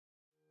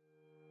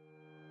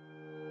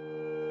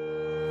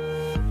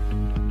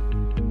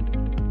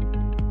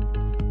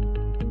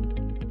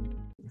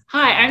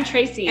I'm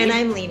Tracy. And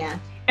I'm Lena.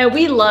 And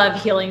we love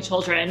healing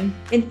children.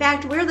 In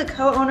fact, we're the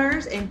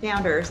co-owners and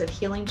founders of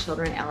Healing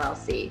Children,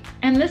 LLC.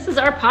 And this is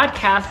our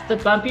podcast, The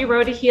Bumpy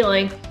Road to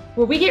Healing,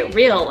 where we get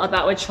real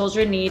about what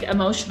children need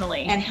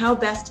emotionally. And how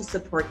best to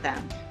support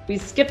them. We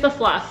skip the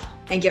fluff.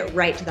 And get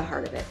right to the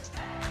heart of it.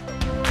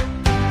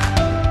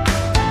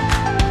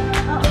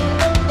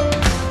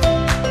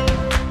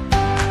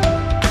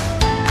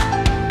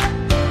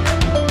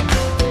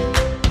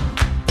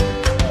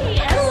 Hey,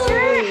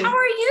 Esther, how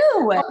are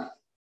you?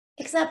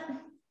 Except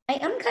I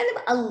am kind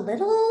of a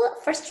little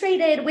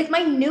frustrated with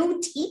my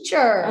new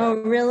teacher. Oh,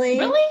 really?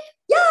 Really?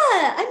 Yeah.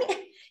 I mean,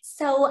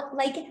 so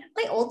like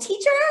my old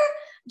teacher,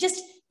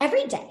 just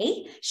every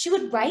day she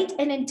would write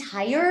an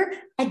entire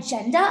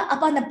agenda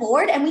up on the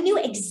board and we knew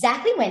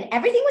exactly when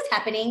everything was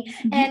happening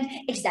and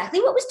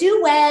exactly what was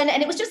due when.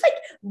 And it was just like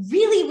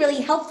really,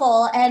 really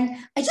helpful. And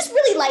I just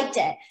really liked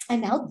it.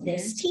 And now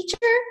this teacher,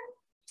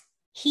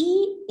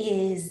 he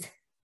is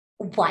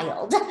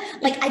wild.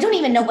 Like, I don't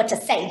even know what to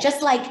say.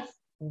 Just like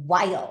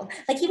wild.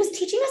 Like he was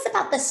teaching us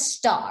about the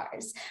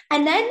stars.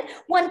 And then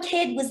one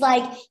kid was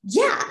like,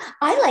 yeah,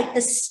 I like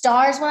the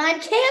stars when I'm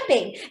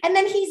camping. And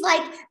then he's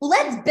like,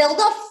 let's build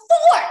a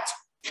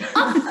fort.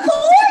 A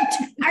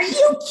fort? Are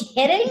you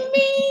kidding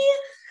me?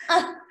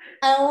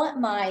 Oh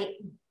my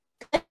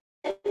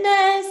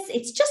goodness.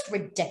 It's just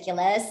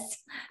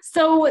ridiculous.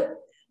 So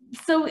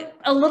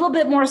a little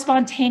bit more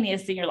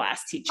spontaneous than your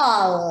last teacher.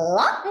 A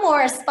lot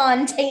more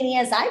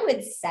spontaneous, I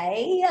would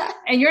say.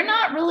 And you're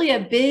not really a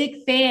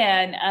big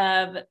fan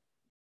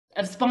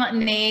of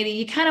spontaneity.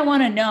 You kind of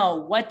want to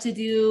know what to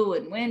do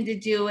and when to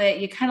do it.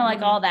 You kind of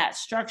like all that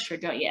structure,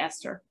 don't you,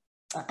 Esther?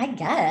 I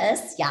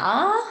guess,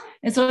 yeah.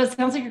 And so it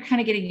sounds like you're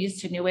kind of getting used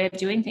to a new way of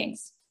doing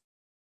things.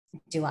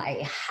 Do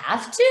I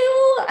have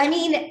to? I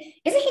mean,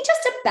 isn't he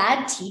just a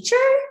bad teacher?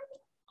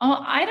 Oh,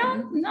 I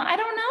don't know.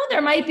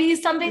 There might be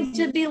something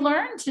to be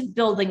learned to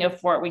building a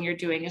fort when you're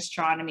doing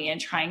astronomy and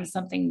trying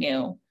something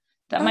new.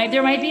 There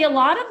might be a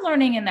lot of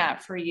learning in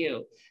that for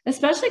you,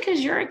 especially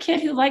because you're a kid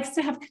who likes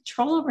to have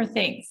control over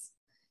things.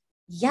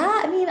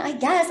 Yeah, I mean, I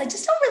guess I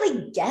just don't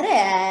really get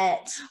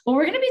it. Well,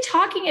 we're going to be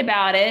talking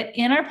about it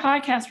in our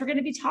podcast. We're going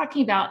to be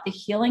talking about the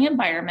healing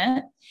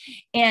environment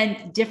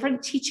and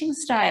different teaching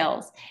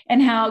styles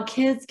and how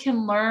kids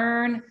can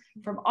learn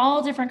from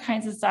all different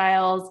kinds of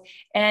styles.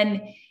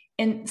 And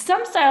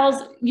some styles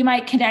you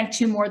might connect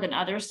to more than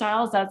other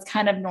styles. That's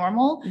kind of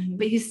normal,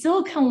 but you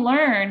still can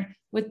learn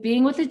with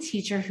being with a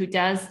teacher who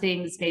does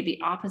things maybe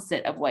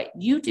opposite of what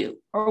you do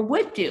or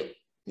would do.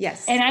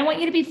 Yes. And I want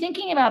you to be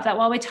thinking about that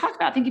while we talk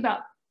about thinking about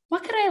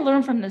what could I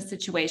learn from this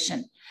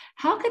situation?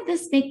 How could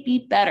this make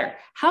me better?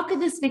 How could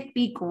this make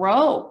me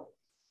grow?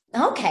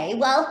 Okay,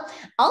 well,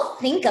 I'll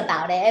think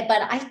about it,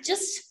 but I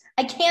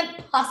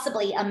can't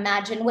possibly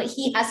imagine what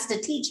he has to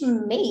teach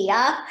me.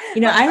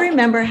 I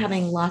remember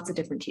having lots of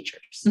different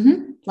teachers,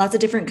 lots of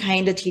different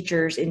kind of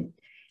teachers.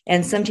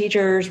 And some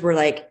teachers were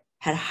like,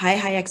 had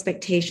high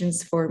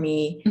expectations for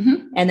me.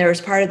 And there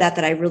was part of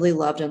that I really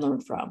loved and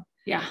learned from.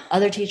 Yeah.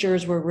 Other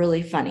teachers were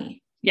really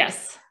funny.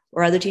 Yes.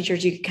 Or other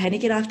teachers, you could kind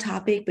of get off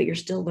topic, but you're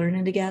still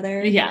learning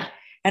together. Yeah.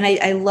 And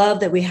I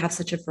love that we have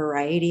such a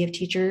variety of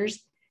teachers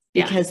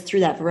because through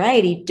that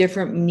variety,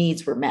 different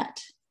needs were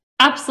met.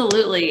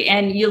 Absolutely.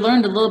 And you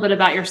learned a little bit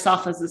about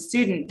yourself as a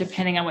student,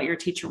 depending on what your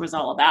teacher was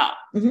all about.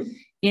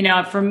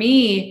 For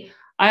me,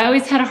 I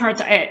always had a hard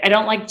time. I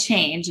don't like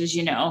change, as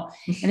you know.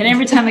 And then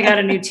every time I got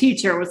a new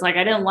teacher, it was like,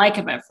 I didn't like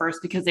them at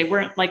first because they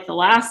weren't like the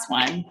last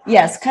one.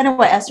 Yes. Kind of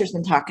what Esther's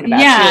been talking about.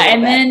 Yeah.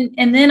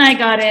 And then I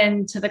got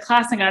into the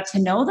class and got to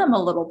know them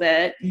a little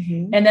bit.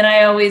 And then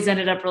I always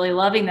ended up really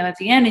loving them at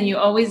the end. And you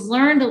always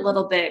learned a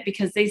little bit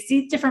because they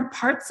see different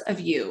parts of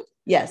you.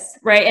 Yes.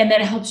 Right. And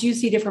then it helps you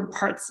see different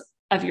parts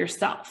of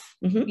yourself,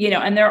 and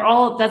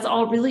that's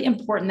all really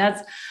important.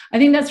 I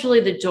think that's really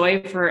the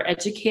joy for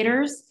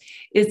educators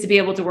is to be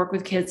able to work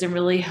with kids and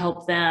really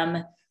help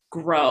them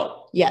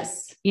grow.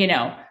 Yes.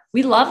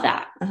 We love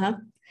that.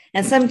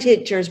 And some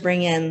teachers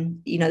bring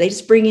in, they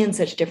just bring in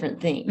such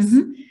different things,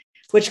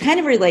 which kind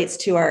of relates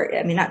to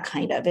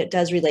it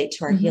does relate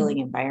to our healing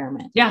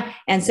environment. Yeah.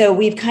 And so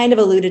we've kind of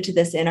alluded to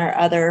this in our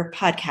other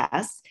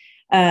podcasts.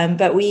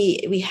 But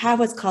we have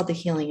what's called the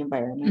healing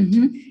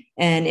environment.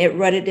 And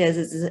what it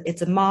is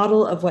it's a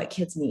model of what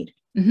kids need.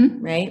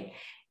 Right.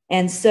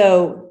 And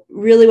so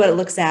really what it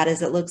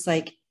looks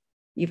like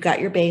you've got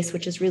your base,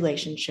 which is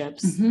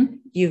relationships.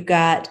 You've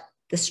got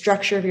the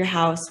structure of your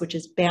house, which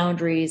is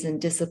boundaries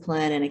and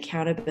discipline and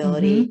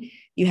accountability.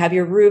 You have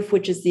your roof,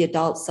 which is the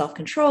adult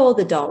self-control,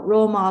 the adult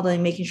role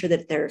modeling, making sure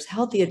that there's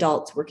healthy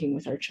adults working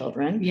with our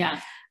children. Yeah.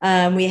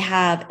 We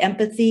have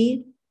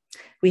empathy.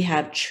 We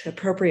have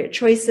appropriate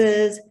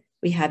choices.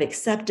 We have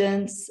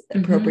acceptance,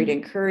 appropriate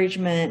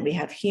encouragement. We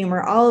have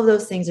humor. All of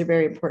those things are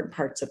very important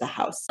parts of the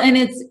house. And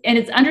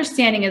it's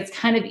understanding it's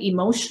kind of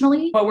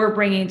emotionally what we're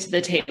bringing to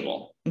the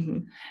table.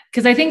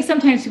 Because I think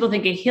sometimes people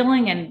think a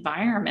healing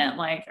environment,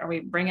 like, are we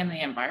bringing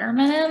the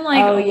environment in?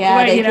 Like, oh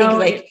yeah, they think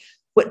like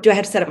what do I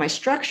have to set up my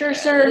structure a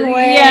certain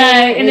way?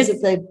 Yeah. And is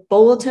it the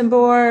bulletin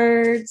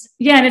boards?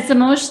 Yeah. And it's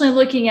emotionally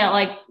looking at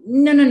like,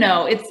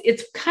 no.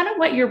 It's kind of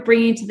what you're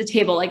bringing to the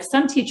table. Like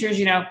some teachers,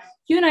 you know,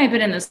 you and I have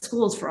been in the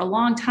schools for a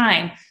long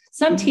time.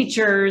 Some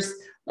teachers,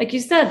 like you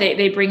said,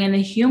 they bring in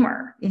the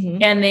humor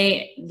and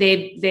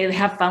they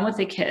have fun with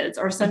the kids,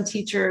 or some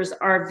teachers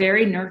are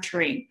very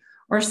nurturing,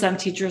 or some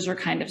teachers are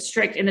kind of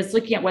strict, and it's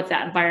looking at what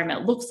that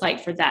environment looks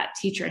like for that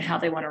teacher and how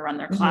they want to run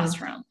their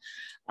classroom.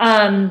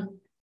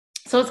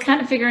 So it's kind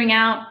of figuring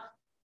out,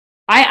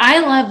 I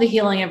love the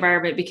healing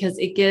environment because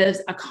it gives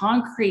a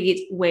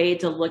concrete way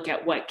to look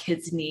at what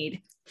kids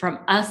need from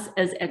us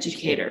as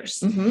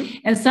educators.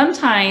 And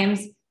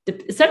sometimes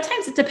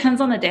it depends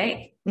on the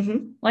day.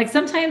 Like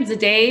sometimes the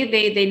day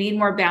they need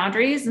more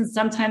boundaries, and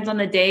sometimes on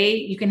the day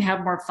you can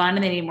have more fun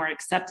and they need more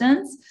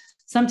acceptance.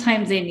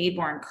 Sometimes they need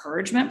more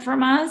encouragement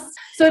from us.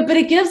 So, but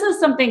it gives us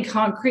something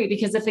concrete,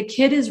 because if a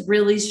kid is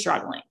really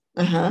struggling,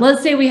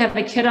 let's say we have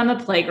a kid on the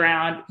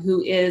playground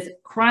who is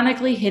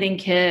chronically hitting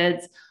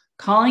kids,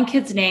 calling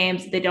kids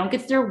names, they don't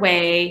get their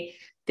way,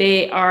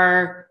 they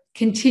are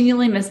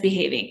continually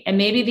misbehaving. And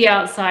maybe the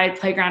outside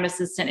playground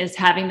assistant is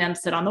having them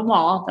sit on the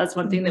wall. That's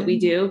one thing that we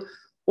do.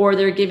 Or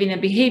they're giving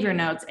them behavior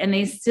notes and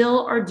they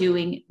still are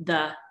doing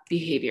the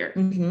behavior.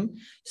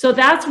 So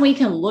that's when we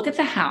can look at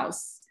the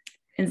house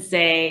and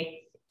say,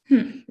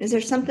 is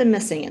there something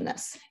missing in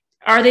this?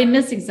 Are they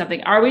missing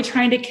something? Are we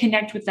trying to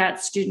connect with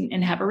that student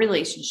and have a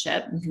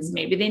relationship? Because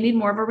maybe they need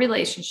more of a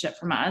relationship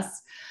from us.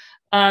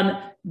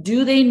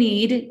 Do they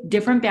need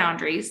different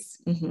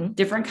boundaries,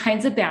 different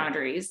kinds of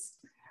boundaries?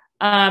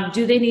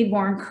 Do they need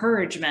more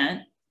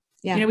encouragement?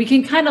 You know, we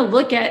can kind of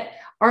look at,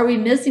 are we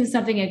missing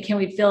something, and can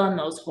we fill in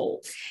those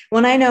holes?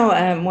 Well, I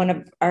know one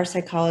of our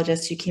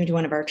psychologists who came to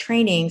one of our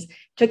trainings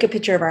took a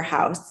picture of our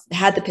house,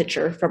 had the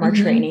picture from our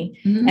training,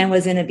 and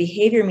was in a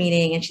behavior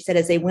meeting. And she said,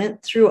 as they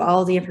went through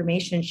all the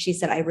information, she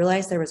said, I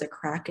realized there was a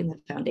crack in the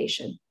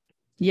foundation.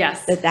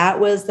 Yes. That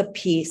was the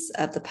piece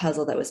of the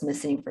puzzle that was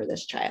missing for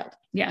this child.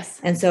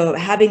 Yes. And so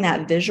having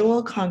that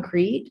visual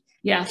concrete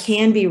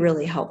can be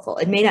really helpful.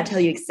 It may not tell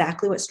you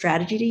exactly what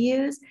strategy to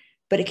use,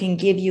 but it can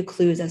give you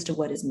clues as to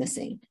what is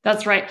missing.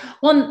 That's right.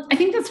 Well, I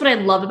think that's what I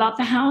love about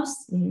the house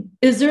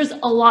is there's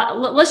a lot.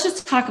 Let's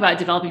just talk about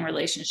developing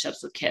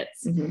relationships with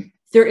kids.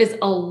 There is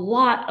a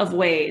lot of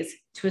ways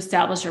to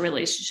establish a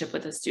relationship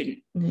with a student.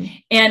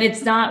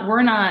 And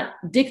we're not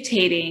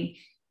dictating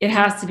it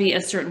has to be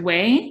a certain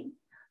way.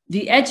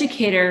 The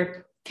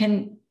educator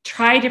can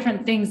try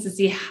different things to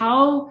see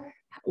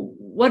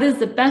what is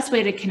the best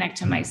way to connect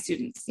to my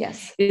students?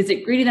 Yes. Is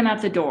it greeting them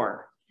at the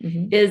door?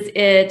 Is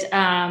it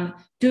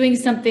doing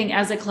something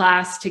as a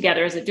class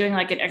together? Is it doing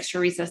like an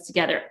extra recess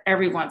together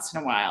every once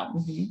in a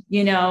while?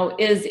 You know,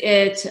 is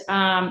it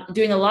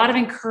doing a lot of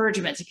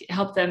encouragement to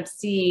help them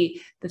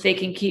see that they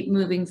can keep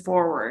moving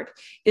forward?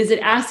 Is it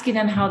asking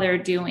them how they're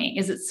doing?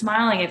 Is it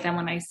smiling at them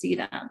when I see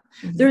them?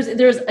 There's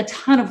a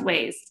ton of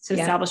ways to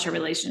establish a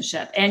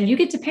relationship, and you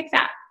get to pick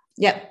that.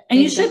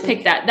 And you should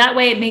pick that. That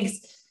way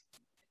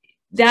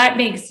that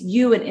makes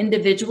you an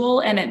individual,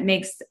 and it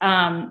makes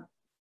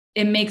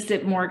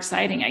it more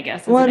exciting, I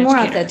guess. Well, and more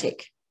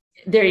authentic.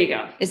 There you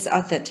go. It's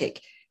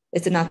authentic.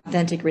 It's an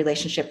authentic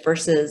relationship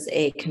versus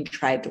a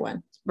contrived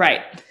one.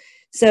 Right.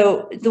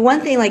 So the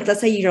one thing, like,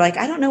 let's say you're like,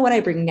 I don't know what I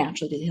bring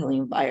naturally to the healing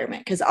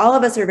environment, because all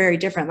of us are very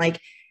different.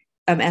 Like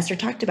Esther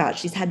talked about,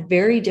 she's had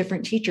very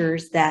different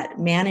teachers that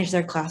manage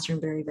their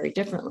classroom very, very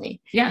differently.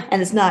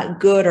 And it's not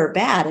good or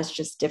bad. It's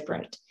just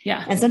different.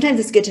 And sometimes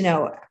it's good to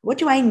know, what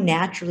do I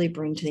naturally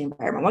bring to the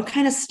environment? What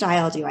kind of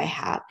style do I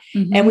have?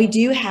 And we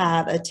do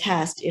have a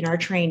test in our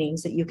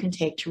trainings that you can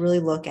take to really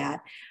look at,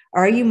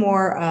 are you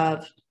more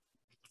of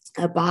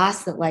a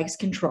boss that likes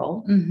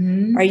control?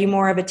 Are you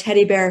more of a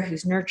teddy bear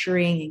who's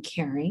nurturing and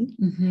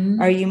caring?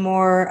 Are you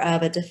more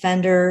of a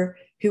defender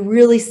who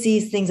really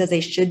sees things as they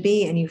should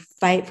be, and you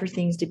fight for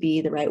things to be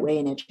the right way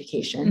in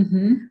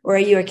education? Or are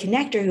you a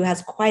connector who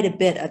has quite a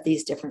bit of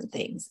these different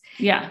things?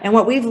 And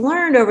what we've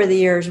learned over the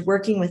years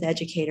working with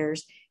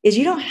educators is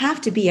you don't have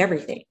to be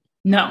everything.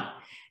 No.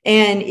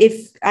 And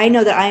if I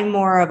know that I'm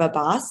more of a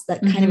boss,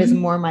 that kind of is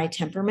more my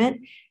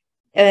temperament.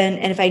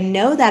 And if I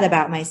know that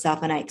about myself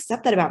and I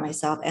accept that about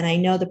myself, and I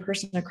know the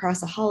person across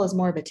the hall is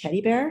more of a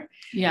teddy bear,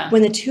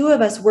 when the two of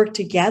us work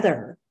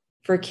together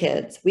for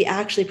kids, we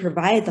actually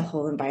provide the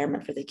whole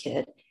environment for the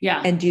kid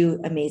and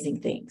do amazing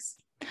things.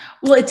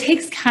 Well, it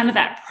takes kind of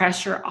that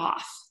pressure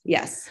off.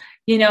 Yes.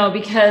 You know,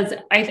 because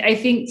I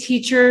think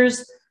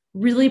teachers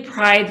really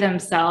pride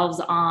themselves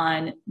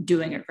on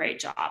doing a great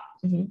job.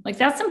 Like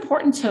that's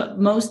important to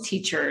most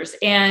teachers,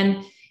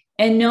 and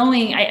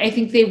knowing, I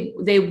think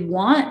they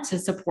want to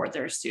support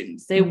their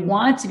students. They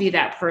want to be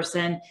that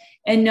person,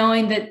 and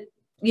knowing that,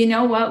 you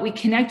know what, we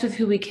connect with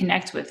who we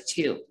connect with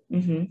too.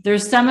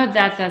 There's some of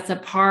that's a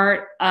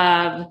part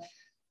of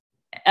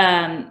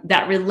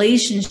that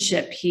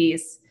relationship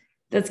piece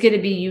that's going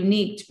to be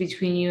unique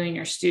between you and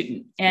your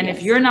student. And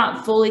if you're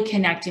not fully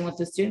connecting with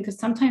the student, because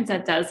sometimes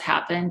that does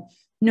happen,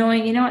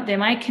 knowing, you know what, they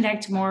might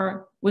connect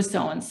more with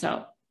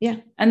so-and-so.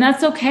 And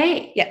that's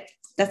okay.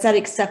 That's that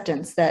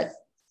acceptance that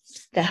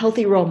the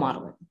healthy role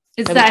modeling.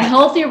 It's that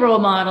healthy role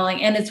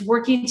modeling, and it's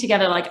working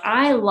together. Like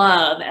I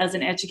love as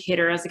an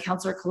educator, as a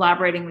counselor,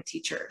 collaborating with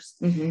teachers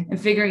and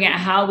figuring out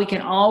how we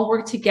can all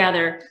work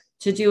together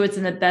to do what's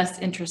in the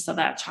best interest of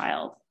that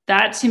child.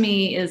 That to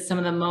me is some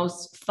of the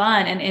most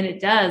fun. And it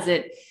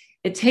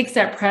takes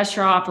that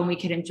pressure off, and we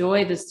can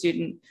enjoy the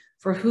student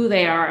for who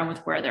they are and with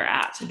where they're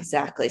at.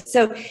 Exactly.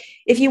 So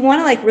if you want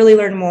to like really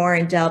learn more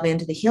and delve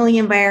into the healing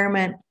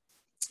environment,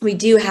 we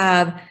do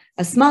have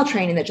a small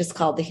training that's just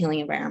called the healing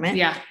environment.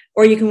 Yeah.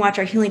 Or you can watch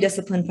our healing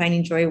discipline,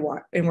 Finding Joy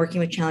in Working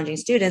with Challenging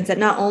Students, that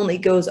not only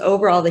goes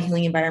over all the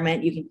healing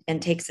environment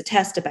and takes a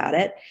test about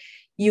it,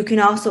 you can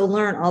also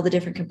learn all the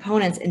different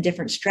components and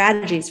different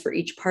strategies for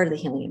each part of the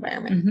healing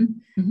environment.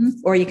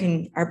 Or you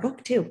can, our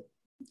book too.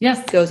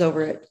 Yes. Goes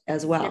over it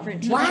as well.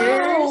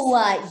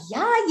 Wow.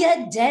 Yeah,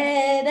 you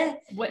did.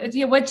 What'd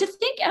you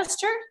think,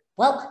 Esther?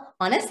 Well,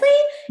 honestly,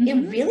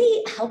 it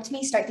really helped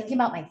me start thinking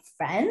about my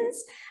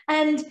friends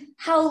and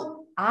how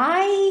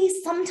I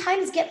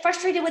sometimes get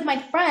frustrated with my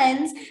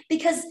friends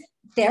because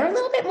they're a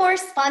little bit more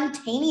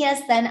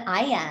spontaneous than I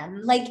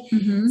am. Like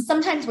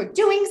sometimes we're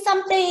doing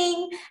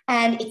something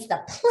and it's the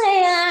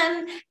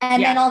plan,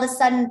 and then all of a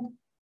sudden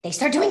they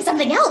start doing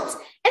something else,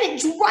 and it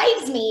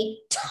drives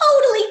me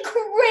totally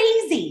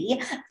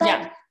crazy.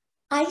 But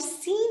I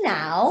see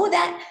now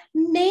that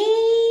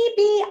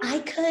maybe I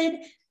could,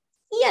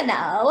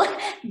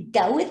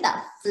 go with the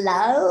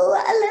flow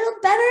a little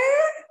better.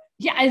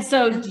 Yeah. And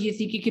so do you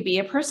think you could be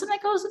a person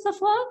that goes with the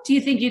flow? Do you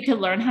think you could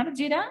learn how to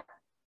do that?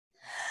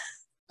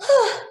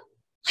 I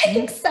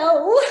think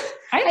so.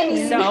 I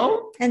think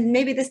so. And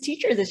maybe this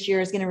teacher this year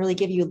is going to really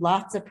give you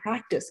lots of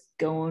practice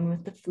going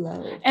with the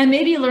flow. And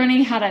maybe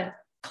learning how to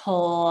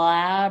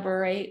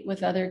collaborate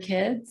with other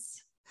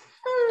kids,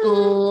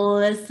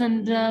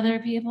 listen to other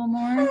people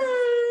more,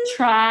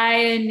 try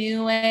a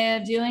new way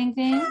of doing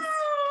things.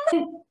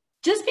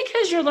 Just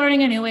because you're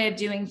learning a new way of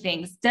doing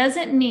things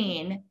doesn't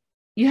mean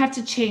you have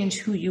to change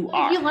who you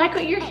are. If you like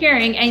what you're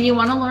hearing and you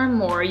want to learn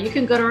more, you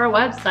can go to our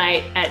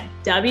website at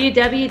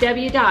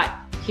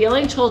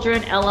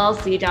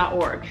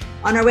www.healingchildrenllc.org.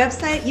 On our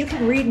website, you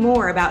can read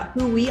more about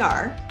who we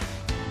are.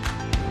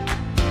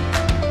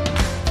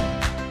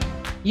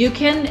 You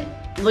can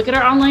look at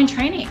our online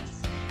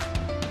trainings.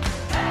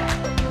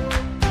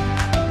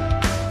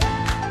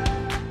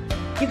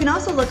 You can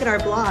also look at our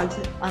blogs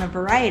on a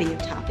variety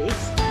of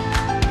topics.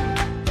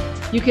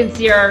 You can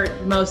see our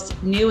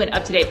most new and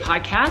up-to-date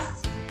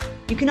podcasts.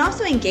 You can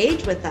also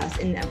engage with us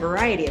in a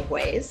variety of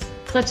ways,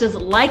 such as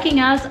liking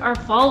us or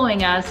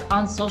following us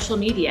on social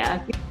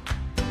media. You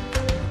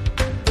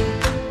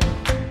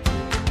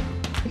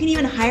can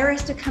even hire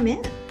us to come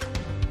in.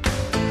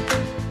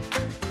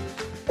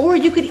 Or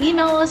you could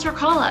email us or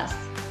call us.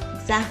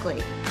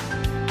 Exactly.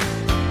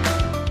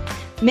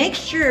 Make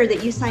sure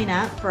that you sign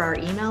up for our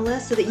email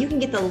list so that you can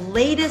get the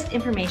latest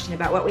information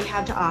about what we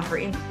have to offer,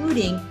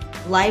 including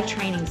live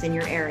trainings in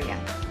your area.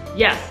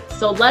 Yes,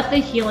 so let the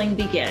healing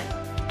begin.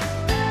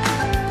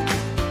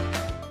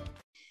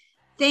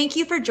 Thank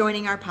you for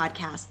joining our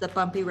podcast, The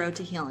Bumpy Road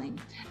to Healing.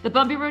 The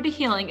Bumpy Road to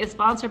Healing is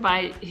sponsored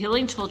by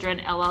Healing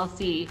Children,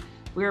 LLC.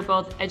 We are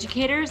both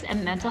educators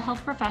and mental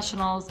health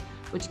professionals,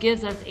 which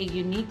gives us a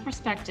unique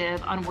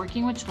perspective on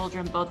working with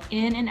children both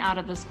in and out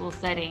of the school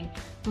setting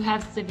who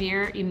have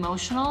severe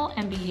emotional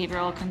and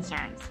behavioral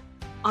concerns.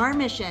 Our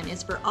mission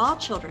is for all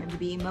children to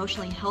be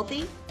emotionally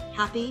healthy,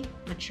 happy,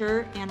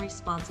 mature, and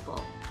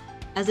responsible.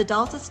 As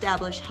adults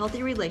establish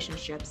healthy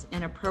relationships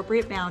and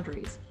appropriate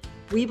boundaries,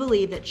 we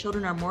believe that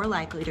children are more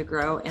likely to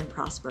grow and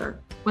prosper.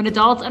 When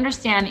adults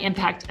understand the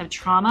impact of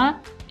trauma,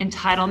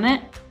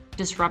 entitlement,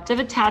 disruptive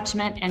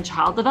attachment, and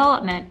child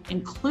development,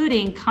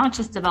 including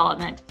conscious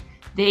development,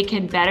 they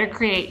can better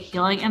create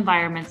healing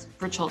environments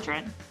for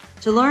children.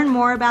 To learn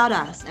more about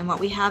us and what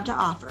we have to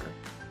offer,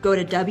 go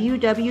to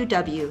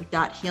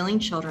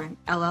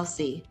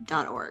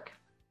www.healingchildrenllc.org.